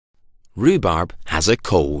Rhubarb Has a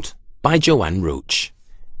Cold by Joanne Roach.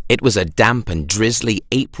 It was a damp and drizzly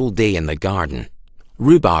April day in the garden.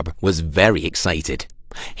 Rhubarb was very excited.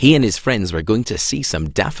 He and his friends were going to see some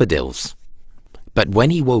daffodils. But when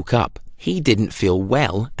he woke up, he didn't feel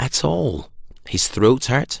well at all. His throat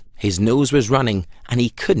hurt, his nose was running, and he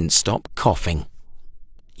couldn't stop coughing.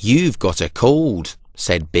 "You've got a cold,"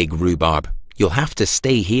 said Big Rhubarb. "You'll have to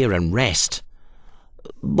stay here and rest."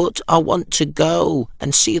 "But I want to go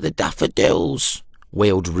and see the daffodils,"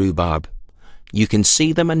 wailed Rhubarb. "You can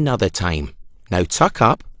see them another time. Now tuck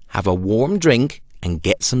up, have a warm drink, and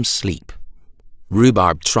get some sleep."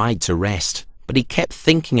 Rhubarb tried to rest, but he kept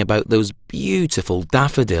thinking about those beautiful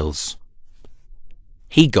daffodils.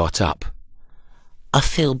 He got up. "I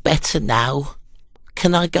feel better now.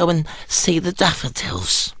 Can I go and see the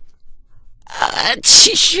daffodils?"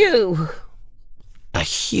 Achoo! A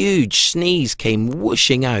huge sneeze came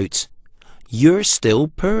whooshing out. "You're still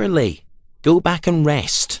poorly. Go back and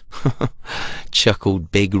rest," chuckled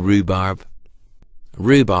Big Rhubarb.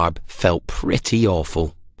 Rhubarb felt pretty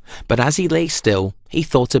awful, but as he lay still, he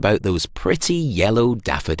thought about those pretty yellow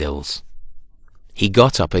daffodils. He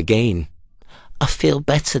got up again. "I feel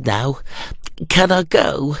better now. Can I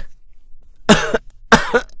go?"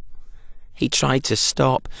 He tried to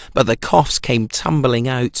stop, but the coughs came tumbling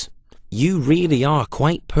out. "You really are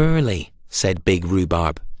quite poorly," said Big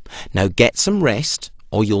Rhubarb. "Now get some rest,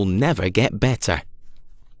 or you'll never get better."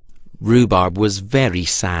 Rhubarb was very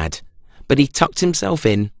sad, but he tucked himself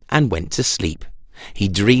in and went to sleep. He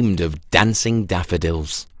dreamed of dancing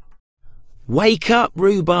daffodils. "Wake up,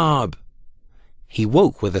 Rhubarb!" He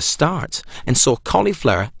woke with a start and saw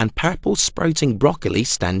cauliflower and purple sprouting broccoli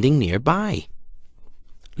standing nearby.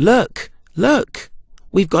 "Look, look!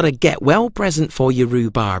 We've got a get-well present for you,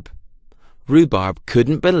 Rhubarb." Rhubarb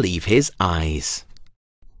couldn't believe his eyes.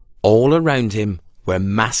 All around him were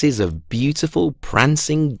masses of beautiful,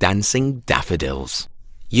 prancing, dancing daffodils.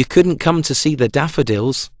 "You couldn't come to see the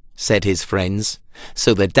daffodils," said his friends,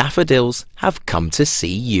 "so the daffodils have come to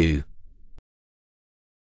see you."